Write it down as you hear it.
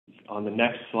On the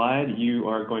next slide, you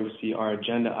are going to see our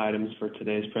agenda items for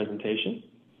today's presentation.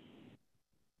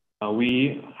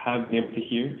 We have been able to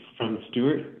hear from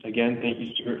Stuart. Again, thank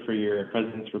you, Stuart, for your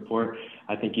President's report.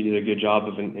 I think you did a good job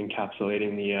of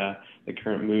encapsulating the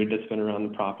current mood that's been around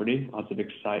the property. Lots of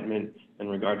excitement in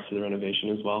regards to the renovation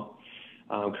as well.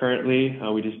 Currently,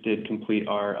 we just did complete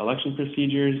our election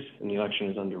procedures, and the election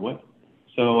is underway.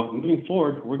 So moving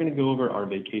forward, we're going to go over our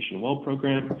vacation well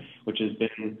program, which has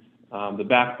been the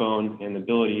backbone and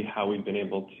ability how we've been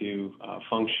able to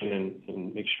function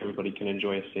and make sure everybody can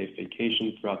enjoy a safe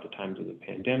vacation throughout the times of the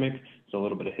pandemic. So a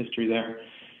little bit of history there.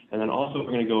 And then also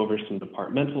we're going to go over some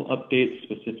departmental updates,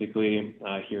 specifically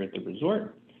here at the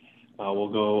resort.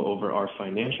 We'll go over our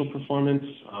financial performance,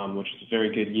 which is a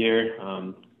very good year,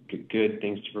 good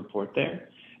things to report there.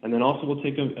 And then also we'll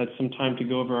take some time to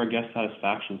go over our guest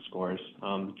satisfaction scores,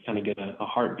 to kind of get a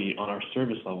heartbeat on our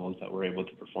service levels that we're able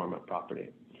to perform at property.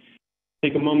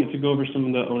 Take a moment to go over some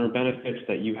of the owner benefits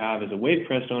that you have as a Wave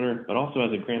Crest owner, but also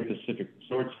as a Grand Pacific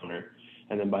Resorts owner.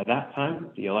 And then by that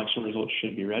time, the election results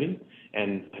should be ready.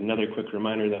 And another quick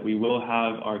reminder that we will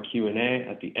have our Q&A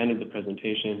at the end of the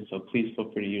presentation, so please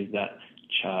feel free to use that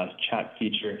chat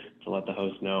feature to let the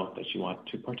host know that you want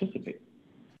to participate.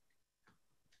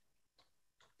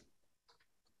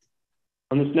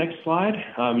 On this next slide,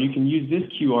 you can use this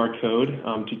QR code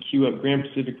to queue up Grand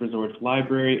Pacific Resorts'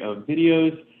 library of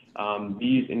videos.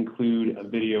 These include a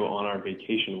video on our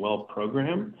vacation well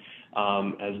program,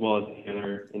 as well as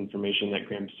other information that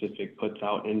Grand Pacific puts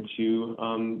out into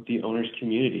the owner's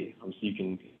community, so you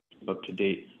can keep up to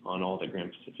date on all that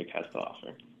Grand Pacific has to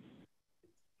offer.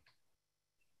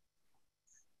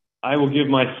 I will give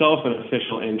myself an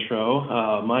official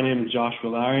intro. My name is Joshua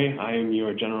Larry. I am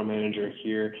your general manager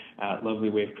here at lovely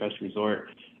Wave Crest Resort.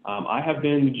 I have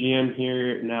been the GM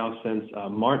here now since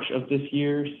March of this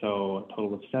year, so a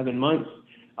total of 7 months.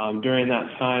 During that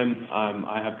time,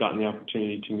 I have gotten the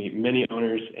opportunity to meet many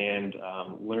owners and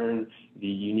learn the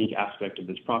unique aspect of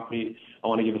this property. I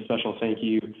want to give a special thank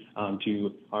you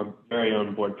to our very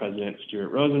own board president, Stuart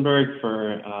Rosenberg,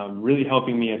 for really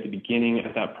helping me at the beginning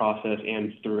of that process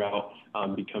and throughout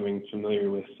becoming familiar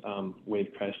with Wave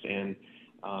Crest and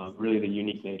really the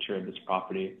unique nature of this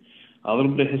property. A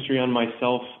little bit of history on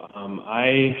myself.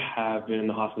 I have been in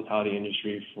the hospitality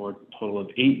industry for a total of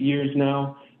 8 years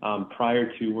now.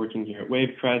 Prior to working here at Wave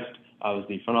Crest, I was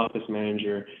the front office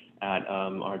manager at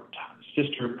our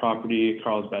sister property,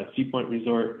 Carlsbad Sea Point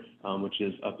Resort, which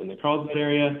is up in the Carlsbad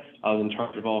area. I was in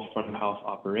charge of all front of house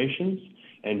operations.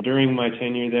 And during my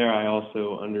tenure there, I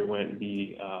also underwent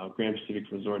the Grand Pacific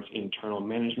Resorts Internal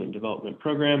Management Development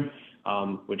Program,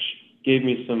 which gave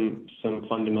me some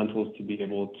fundamentals to be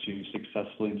able to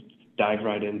successfully dive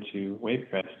right into Wave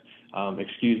Crest.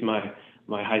 Excuse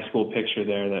my high school picture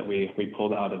there that we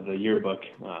pulled out of the yearbook,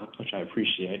 which I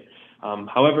appreciate.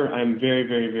 However, I'm very,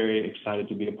 very, very excited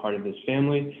to be a part of this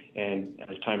family, and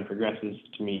as time progresses,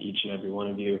 to meet each and every one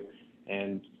of you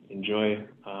and enjoy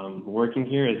working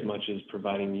here as much as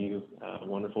providing you a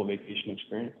wonderful vacation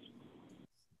experience.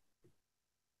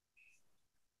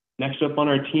 Next up on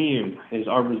our team is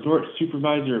our resort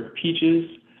supervisor,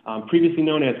 Peaches, previously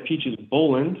known as Peaches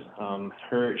Boland.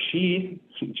 She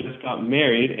just got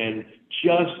married and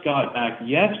just got back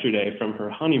yesterday from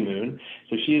her honeymoon,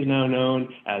 so she is now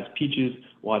known as Peaches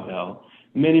Waddell.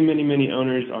 Many, many, many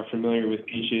owners are familiar with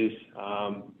Peaches.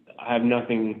 I have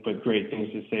nothing but great things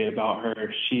to say about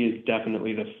her. She is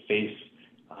definitely the face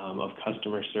of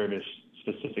customer service,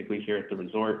 specifically here at the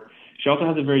resort. She also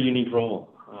has a very unique role.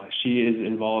 She is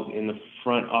involved in the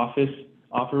front office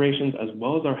operations as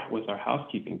well as with our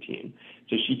housekeeping team.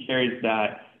 So she carries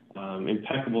that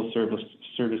impeccable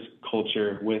service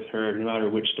culture with her no matter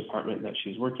which department that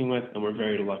she's working with, and we're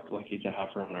very lucky to have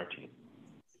her on our team.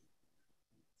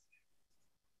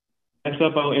 Next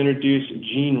up, I'll introduce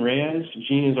Gene Reyes.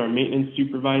 Gene is our maintenance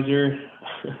supervisor.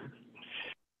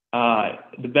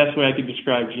 The best way I could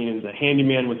describe Gene is a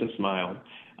handyman with a smile.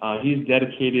 He's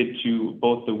dedicated to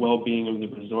both the well-being of the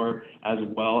resort as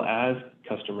well as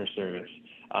customer service.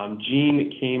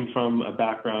 Gene came from a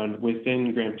background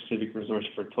within Grand Pacific Resorts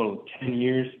for a total of 10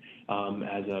 years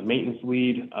as a maintenance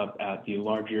lead up at the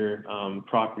larger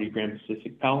property, Grand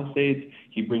Pacific Palisades.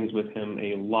 He brings with him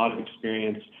a lot of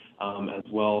experience as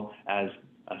well as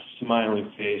a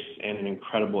smiling face and an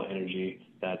incredible energy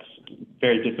that's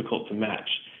very difficult to match.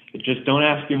 Just don't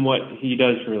ask him what he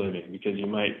does for a living, because you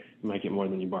might get more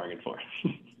than you bargained for.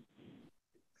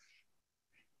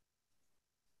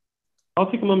 I'll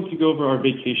take a moment to go over our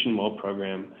vacation well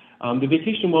program. The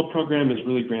vacation well program is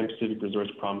really Grand Pacific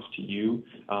Resorts' promise to you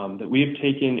that we have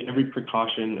taken every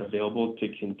precaution available to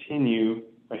continue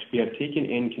we have taken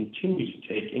and continue to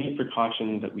take any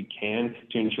precautions that we can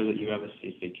to ensure that you have a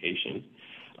safe vacation.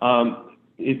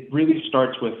 It really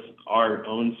starts with our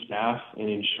own staff and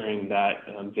ensuring that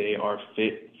they are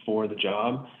fit for the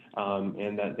job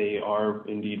and that they are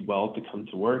indeed well to come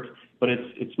to work. But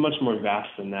it's much more vast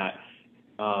than that.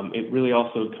 It really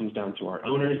also comes down to our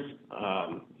owners.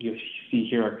 You see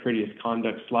here our courteous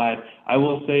conduct slide. I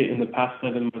will say in the past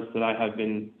 7 months that I have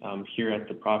been here at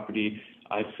the property,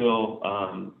 I feel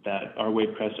that our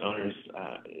Wave Crest owners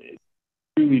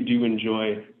truly do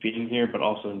enjoy being here, but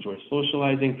also enjoy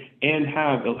socializing and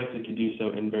have elected to do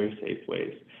so in very safe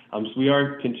ways. So we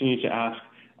are continuing to ask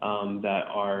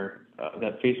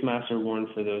that face masks are worn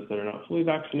for those that are not fully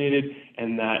vaccinated,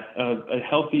 and that a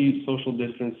healthy social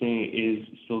distancing is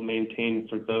still maintained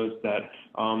for those that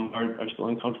are still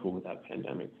uncomfortable with that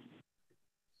pandemic.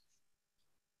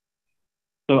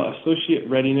 So associate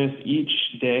readiness: each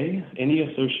day, any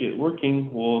associate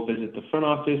working will visit the front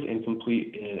office and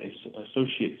complete an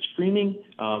associate screening,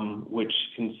 which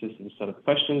consists of a set of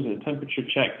questions and a temperature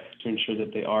check to ensure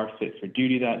that they are fit for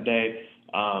duty that day.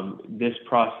 This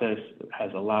process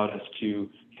has allowed us to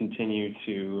continue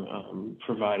to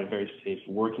provide a very safe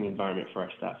working environment for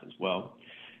our staff as well.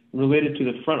 Related to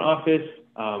the front office,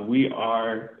 we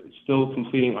are still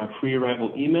completing our pre-arrival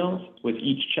emails. With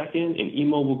each check-in, an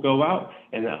email will go out,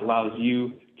 and that allows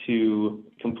you to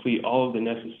complete all of the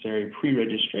necessary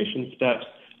pre-registration steps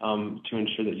to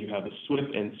ensure that you have a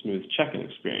swift and smooth check-in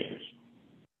experience.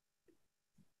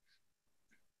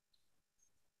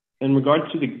 In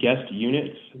regards to the guest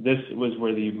units, this was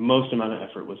where the most amount of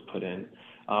effort was put in.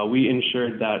 We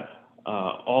ensured that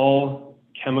all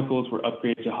chemicals were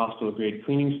upgraded to hospital-grade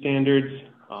cleaning standards.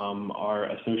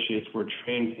 Our associates were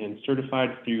trained and certified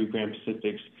through Grand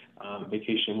Pacific's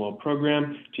Vacation Well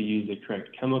program to use the correct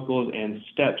chemicals and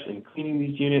steps in cleaning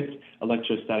these units.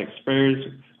 Electrostatic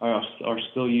sprayers are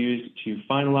still used to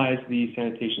finalize the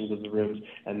sanitations of the rooms,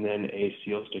 and then a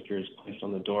seal sticker is placed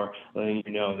on the door, letting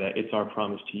you know that it's our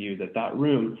promise to you that that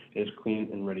room is clean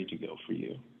and ready to go for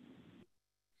you.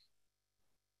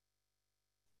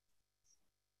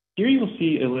 Here you'll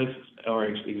see a list, or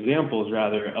examples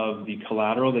rather, of the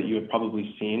collateral that you have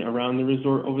probably seen around the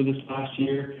resort over this last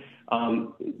year.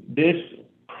 This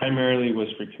primarily was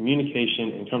for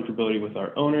communication and comfortability with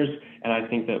our owners, and I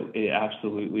think that it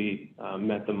absolutely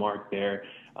met the mark there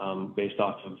based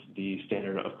off of the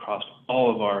standard across all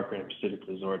of our Grand Pacific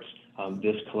resorts.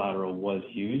 This collateral was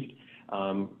used.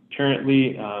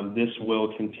 Currently, this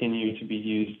will continue to be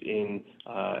used in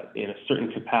a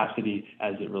certain capacity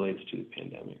as it relates to the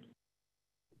pandemic.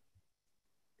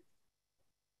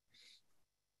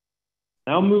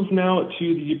 I'll move now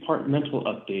to the departmental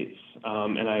updates,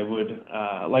 and I would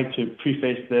like to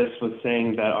preface this with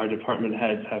saying that our department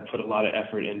heads have put a lot of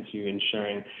effort into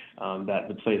ensuring that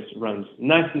the place runs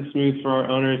nice and smooth for our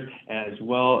owners, as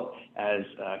well as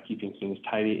keeping things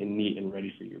tidy and neat and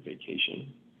ready for your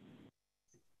vacation.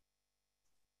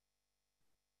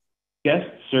 Guest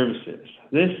services.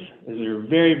 This is your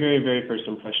very, very, very first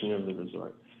impression of the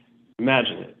resort.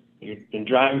 Imagine it. You've been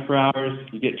driving for hours,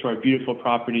 you get to our beautiful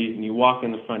property, and you walk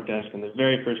in the front desk, and the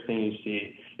very first thing you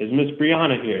see is Miss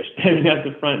Brianna here, standing at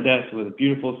the front desk with a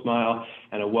beautiful smile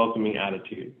and a welcoming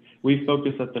attitude. We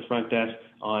focus at the front desk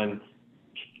on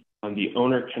the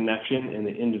owner connection and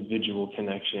the individual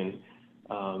connection,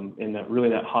 and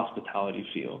that hospitality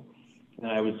feel.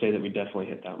 And I would say that we definitely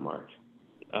hit that mark.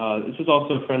 This is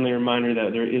also a friendly reminder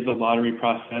that there is a lottery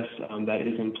process that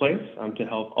is in place to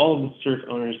help all of the surf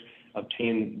owners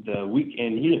obtain the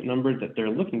weekend unit number that they're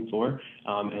looking for.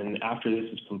 And after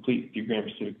this is complete through Grand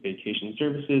Pacific Vacation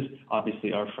Services,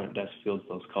 obviously our front desk fields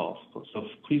those calls. So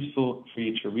please feel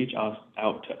free to reach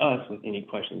out to us with any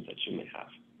questions that you may have.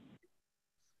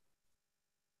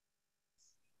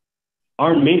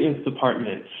 Our maintenance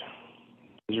department.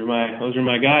 Those are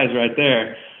my guys right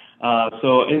there.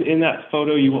 So in that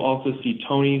photo, you will also see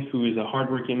Tony, who is a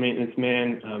hardworking maintenance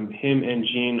man. Him and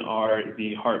Jean are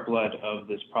the heart blood of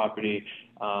this property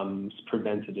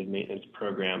preventative maintenance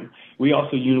program. We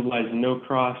also utilize No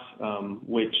Cross,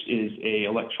 which is an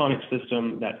electronic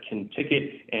system that can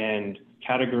ticket and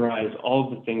categorize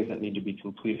all of the things that need to be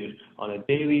completed on a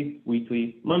daily,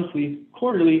 weekly, monthly,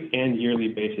 quarterly, and yearly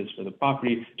basis for the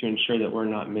property to ensure that we're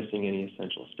not missing any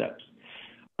essential steps.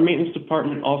 Our maintenance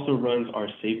department also runs our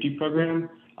safety program,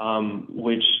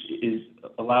 which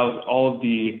allows all of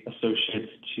the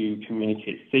associates to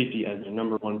communicate safety as their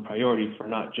number one priority for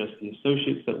not just the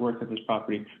associates that work at this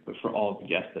property, but for all of the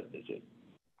guests that visit.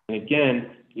 And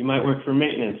again, you might work for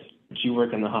maintenance, but you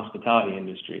work in the hospitality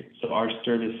industry, so our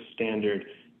service standard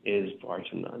is bar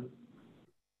to none.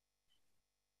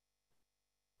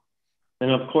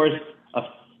 And of course, a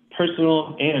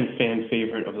personal and fan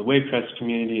favorite of the Wavecrest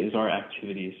community is our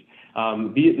activities.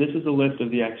 This is a list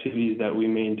of the activities that we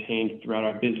maintained throughout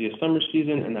our busiest summer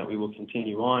season and that we will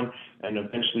continue on. And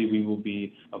eventually we will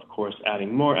be, of course,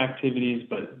 adding more activities,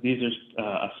 but these are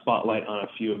a spotlight on a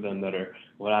few of them that are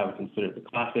what I would consider the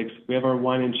classics. We have our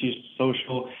wine and cheese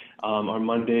social, our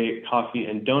Monday coffee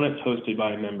and donuts hosted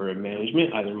by a member of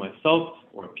management, either myself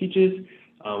or Peaches,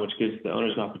 which gives the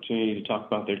owners an opportunity to talk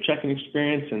about their check-in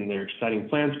experience and their exciting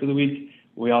plans for the week.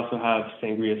 We also have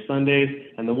Sangria Sundays,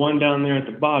 and the one down there at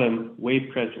the bottom,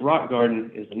 Wavecrest Rock Garden,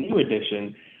 is a new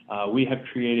addition. We have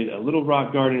created a little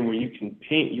rock garden where you can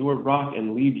paint your rock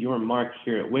and leave your mark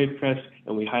here at Wavecrest,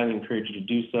 and we highly encourage you to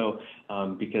do so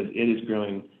because it is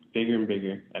growing bigger and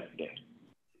bigger every day.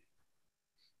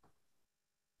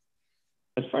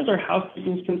 As far as our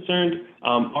housekeeping is concerned,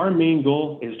 our main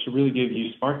goal is to really give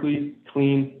you sparkly,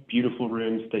 clean, beautiful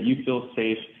rooms that you feel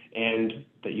safe and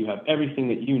that you have everything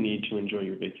that you need to enjoy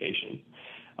your vacation.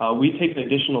 We take an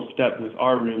additional step with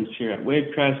our rooms here at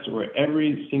Wavecrest, where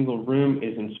every single room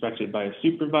is inspected by a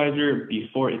supervisor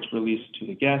before it's released to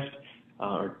the guest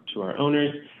or to our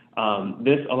owners.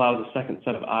 This allows a second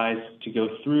set of eyes to go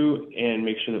through and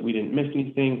make sure that we didn't miss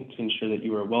anything to ensure that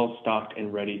you are well stocked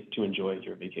and ready to enjoy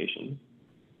your vacation.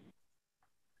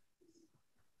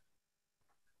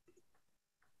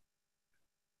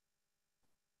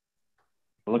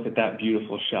 Look at that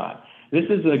beautiful shot. This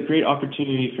is a great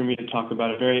opportunity for me to talk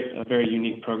about a very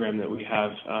unique program that we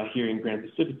have here in Grand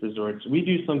Pacific Resorts. We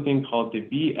do something called the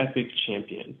Be Epic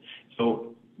Champion.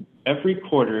 So every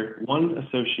quarter, one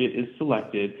associate is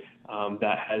selected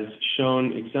that has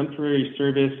shown exemplary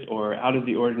service or out of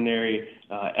the ordinary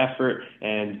effort,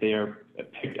 and they are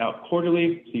picked out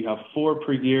quarterly. So you have 4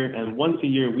 per year, and once a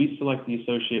year we select the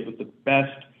associate with the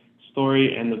best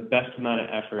story and the best amount of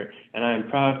effort. And I am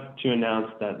proud to announce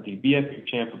that the Be Epic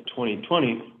Champ of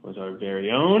 2020 was our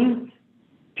very own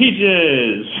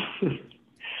Peaches.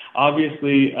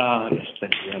 Obviously, yes,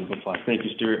 thank you, round of applause. Thank you,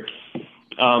 Stuart.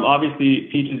 Obviously,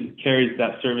 Peaches carries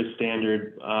that service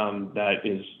standard that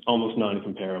is almost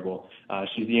non-comparable.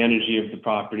 She's the energy of the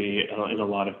property in a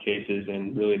lot of cases,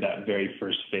 and really that very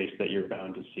first face that you're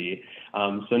bound to see.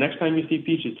 So next time you see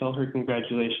Peaches, tell her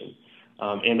congratulations.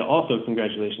 And also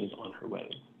congratulations on her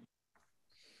wedding.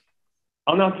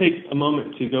 I'll now take a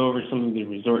moment to go over some of the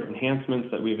resort enhancements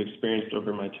that we've experienced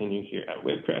over my tenure here at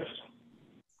Wavecrest.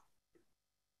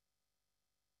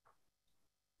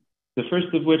 The first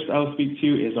of which I'll speak to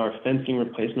is our fencing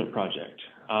replacement project.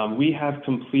 We have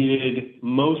completed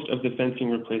most of the fencing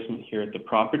replacement here at the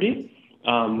property.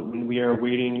 We are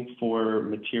waiting for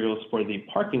materials for the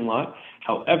parking lot.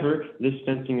 However, this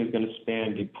fencing is going to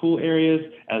span the pool areas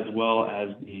as well as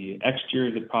the exterior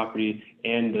of the property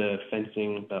and the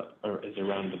fencing that is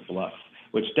around the bluff,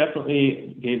 which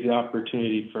definitely gave the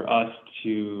opportunity for us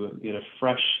to get a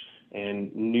fresh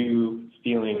and new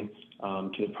feeling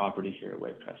to the property here at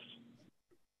Wavecrest.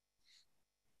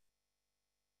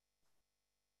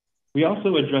 We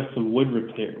also addressed some wood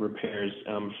repairs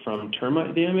from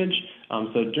termite damage.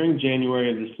 So during January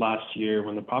of this last year,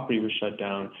 when the property was shut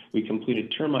down, we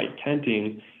completed termite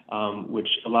tenting, which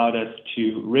allowed us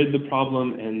to rid the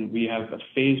problem, and we have a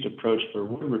phased approach for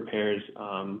wood repairs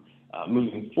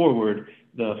moving forward,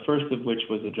 the first of which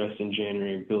was addressed in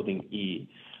January, Building E.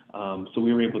 So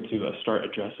we were able to start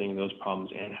addressing those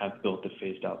problems and have built a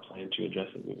phased out plan to address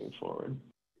it moving forward.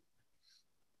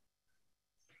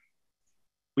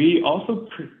 We also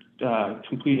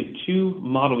completed 2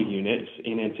 model units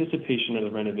in anticipation of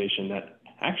the renovation that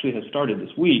actually has started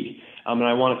this week. And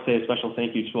I want to say a special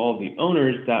thank you to all of the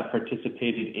owners that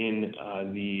participated in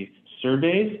the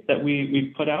surveys that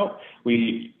we put out.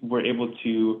 We were able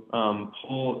to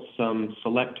pull some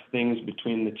select things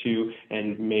between the 2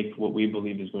 and make what we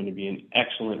believe is going to be an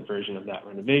excellent version of that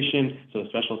renovation. So a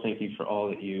special thank you for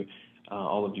all of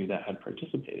you that had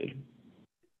participated.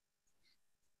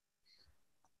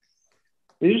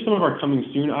 These are some of our coming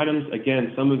soon items.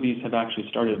 Again, some of these have actually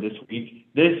started this week.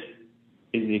 This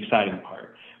is the exciting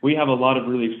part. We have a lot of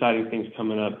really exciting things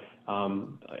coming up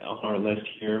on our list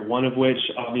here, one of which,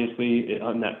 obviously,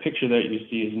 on that picture that you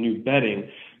see is new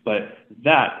bedding, but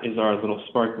that is our little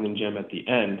sparkling gem at the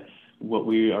end. What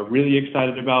we are really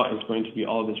excited about is going to be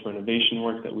all of this renovation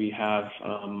work that we have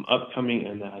upcoming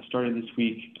and that has started this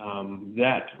week.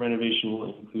 That renovation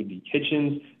will include the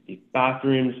kitchens, the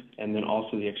bathrooms, and then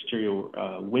also the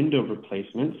exterior window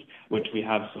replacements, which we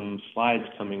have some slides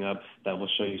coming up that will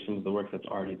show you some of the work that's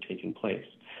already taken place.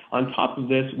 On top of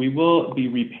this, we will be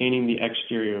repainting the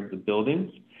exterior of the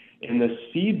buildings. In the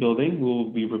C building,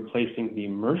 we'll be replacing the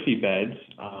Murphy beds,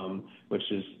 which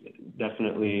is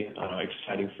definitely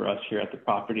exciting for us here at the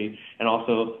property. And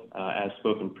also, as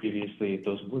spoken previously,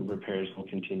 those wood repairs will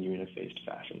continue in a phased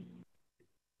fashion.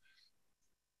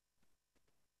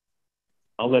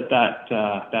 I'll let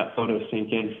that photo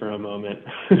sink in for a moment.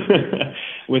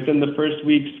 Within the first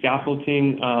week,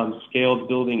 scaffolding scaled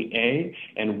building A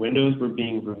and windows were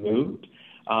being removed.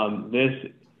 This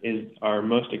is our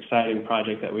most exciting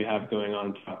project that we have going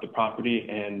on throughout the property,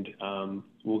 and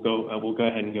we'll go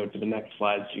ahead and go to the next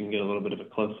slide so you can get a little bit of a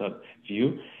close-up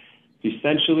view.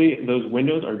 Essentially, those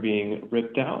windows are being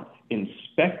ripped out,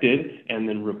 inspected, and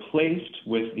then replaced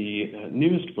with the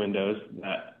newest windows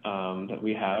that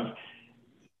we have.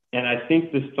 And I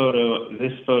think this photo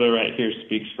right here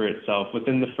speaks for itself.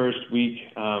 Within the first week,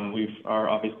 we are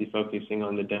obviously focusing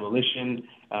on the demolition,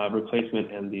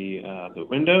 replacement, and the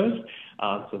windows.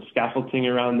 So scaffolding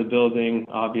around the building.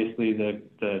 Obviously,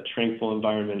 the tranquil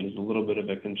environment is a little bit of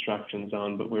a construction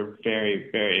zone, but we're very,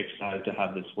 very excited to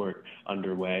have this work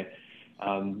underway.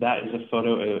 That is a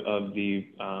photo of the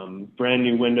brand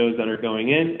new windows that are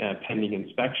going in pending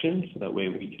inspection, so that way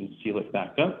we can seal it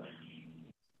back up.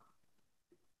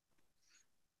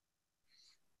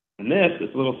 And this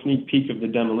little sneak peek of the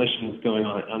demolition is going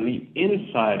on the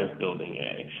inside of building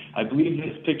A. I believe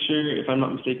this picture, if I'm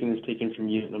not mistaken, is taken from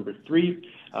unit number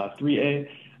 3A.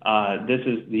 This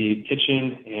is the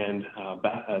kitchen and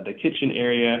the kitchen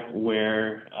area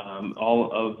where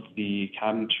all of the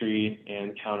cabinetry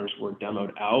and counters were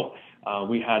demoed out.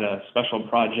 We had a special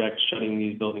project shutting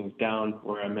these buildings down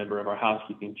where a member of our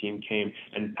housekeeping team came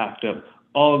and packed up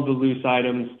all of the loose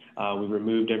items. We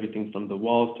removed everything from the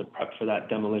walls to prep for that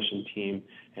demolition team.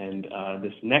 And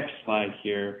this next slide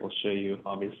here will show you,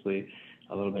 obviously,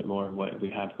 a little bit more of what we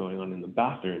have going on in the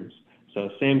bathrooms. So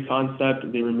same concept,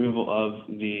 the removal of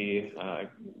the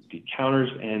counters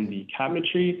and the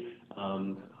cabinetry.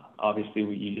 Obviously,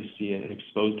 you just see an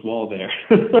exposed wall there.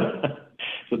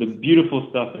 So the beautiful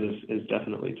stuff is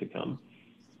definitely to come.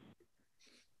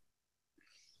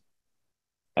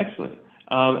 Excellent.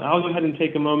 I'll go ahead and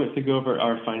take a moment to go over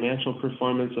our financial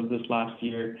performance of this last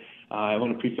year. I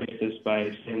want to preface this by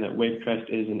saying that WaveCrest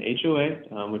is an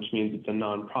HOA, which means it's a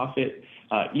nonprofit.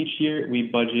 Each year, we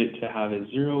budget to have a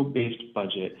zero-based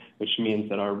budget, which means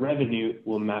that our revenue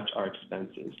will match our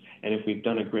expenses. And if we've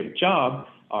done a great job,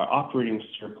 our operating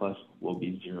surplus will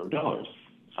be $0.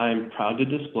 I'm proud to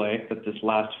display that this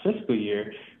last fiscal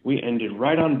year, we ended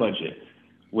right on budget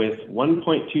with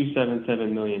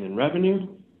 $1.277 million in revenue,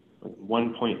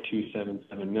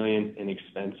 $1.277 million in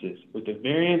expenses, with a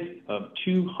variance of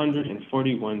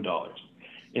 $241.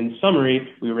 In summary,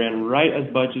 we ran right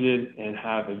as budgeted and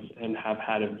have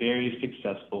had a very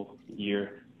successful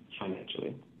year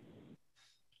financially.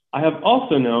 I have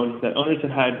also known that owners have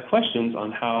had questions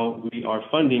on how we are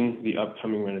funding the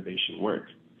upcoming renovation work.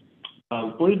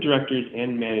 Board of directors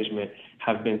and management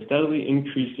have been steadily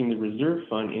increasing the reserve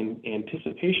fund in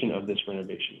anticipation of this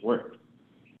renovation work.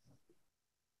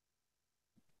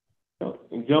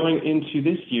 Going into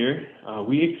this year,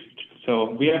 we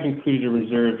have included a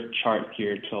reserve chart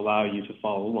here to allow you to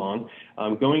follow along.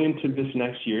 Going into this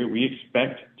next year, we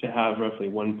expect to have roughly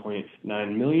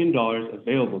 $1.9 million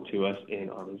available to us in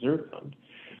our reserve fund.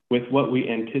 With what we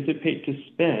anticipate to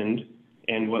spend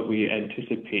and what we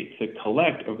anticipate to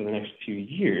collect over the next few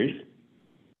years,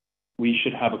 we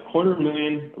should have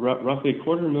roughly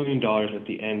 $250,000 at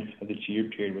the end of the 2-year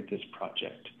period with this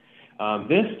project.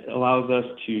 This allows us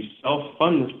to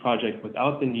self-fund this project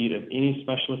without the need of any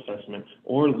special assessment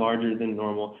or larger than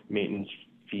normal maintenance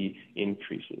fee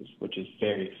increases, which is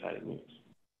very exciting news.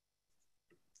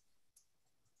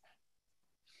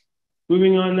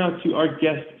 Moving on now to our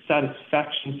guest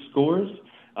satisfaction scores.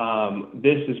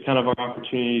 This is kind of our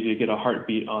opportunity to get a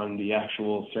heartbeat on the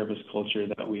actual service culture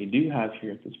that we do have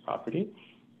here at this property.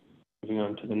 Moving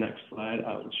on to the next slide,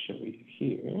 I will show you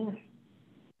here.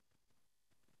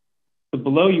 So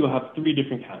below you will have 3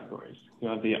 different categories.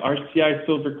 You'll have the RCI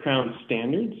Silver Crown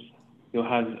standards, you'll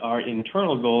have our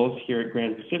internal goals here at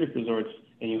Grand Pacific Resorts,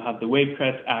 and you'll have the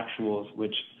WaveCrest actuals,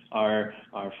 which are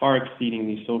far exceeding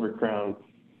the Silver Crown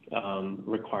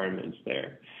requirements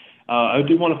there. I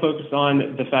do want to focus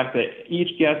on the fact that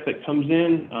each guest that comes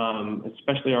in,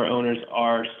 especially our owners,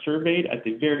 are surveyed at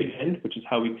the very end, which is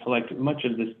how we collect much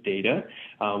of this data.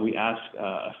 We ask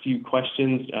a few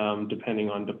questions depending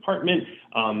on department,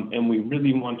 and we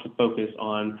really want to focus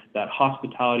on that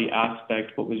hospitality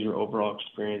aspect. What was your overall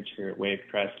experience here at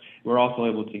WaveCrest? We're also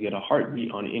able to get a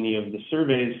heartbeat on any of the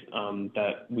surveys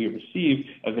that we received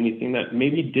of anything that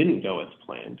maybe didn't go as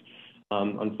planned.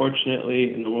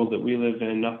 Unfortunately, in the world that we live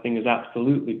in, nothing is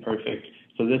absolutely perfect.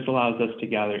 So this allows us to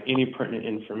gather any pertinent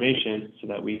information so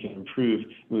that we can improve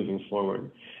moving forward.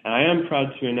 And I am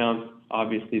proud to announce,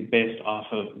 obviously based off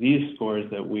of these scores,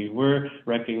 that we were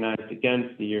recognized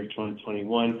against the year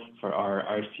 2021 for our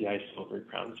RCI Silver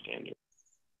Crown standard.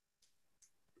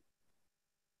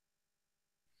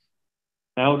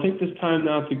 I will take this time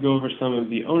now to go over some of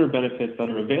the owner benefits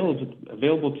that are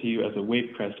available to you as a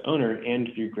Wave Crest owner and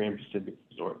through Grand Pacific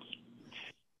Resorts.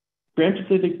 Grand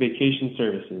Pacific Vacation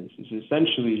Services is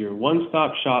essentially your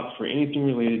one-stop shop for anything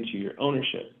related to your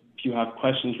ownership. If you have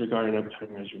questions regarding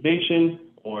upcoming reservation,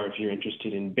 or if you're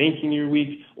interested in banking your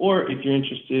week, or if you're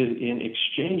interested in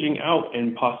exchanging out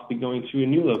and possibly going to a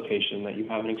new location that you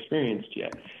haven't experienced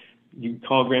yet, you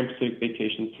call Grand Pacific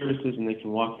Vacation Services and they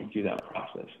can walk you through that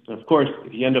process. And of course,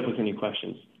 if you end up with any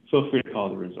questions, feel free to call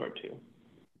the resort too.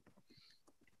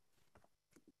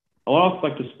 I would also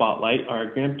like to spotlight our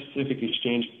Grand Pacific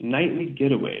Exchange Nightly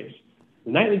Getaways.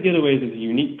 The Nightly Getaways is a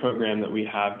unique program that we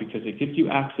have because it gives you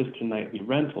access to nightly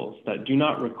rentals that do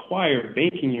not require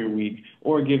banking your week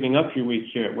or giving up your week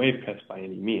here at WaveCrest by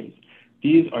any means.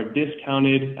 These are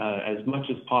discounted as much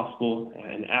as possible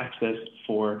and access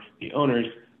for the owners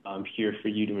here for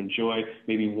you to enjoy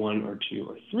maybe 1 or 2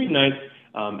 or 3 nights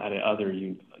at another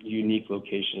unique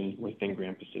location within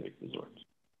Grand Pacific Resorts.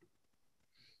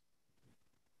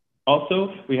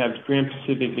 Also, we have Grand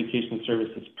Pacific Vacation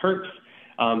Services Perks.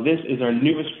 This is our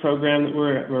newest program that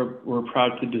we're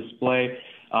proud to display.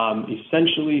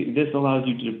 Essentially, this allows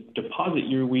you to deposit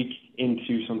your week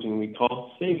into something we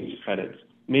call savings credits.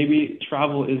 Maybe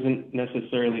travel isn't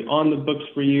necessarily on the books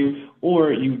for you,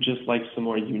 or you just like some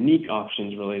more unique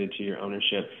options related to your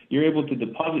ownership. You're able to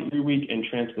deposit your week and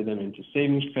transfer them into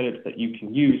savings credits that you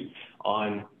can use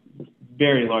on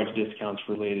very large discounts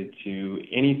related to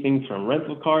anything from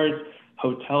rental cars,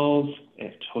 hotels,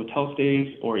 hotel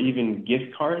stays, or even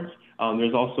gift cards.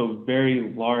 There's also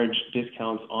very large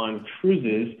discounts on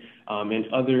cruises and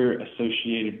other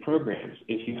associated programs.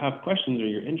 If you have questions or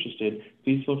you're interested,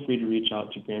 please feel free to reach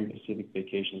out to Grand Pacific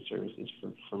Vacation Services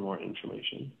for more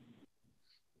information.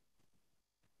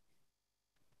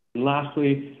 And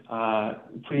lastly,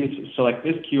 please select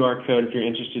this QR code if you're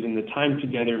interested in the Time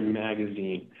Together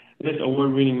magazine. This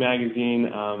award-winning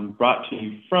magazine brought to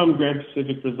you from Grand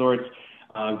Pacific Resorts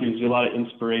gives you a lot of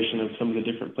inspiration of some of the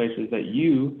different places that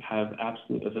you have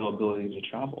absolute availability to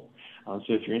travel. So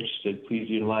if you're interested, please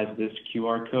utilize this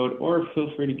QR code or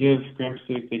feel free to give Grand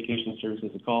Pacific Vacation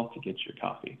Services a call to get your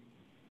copy.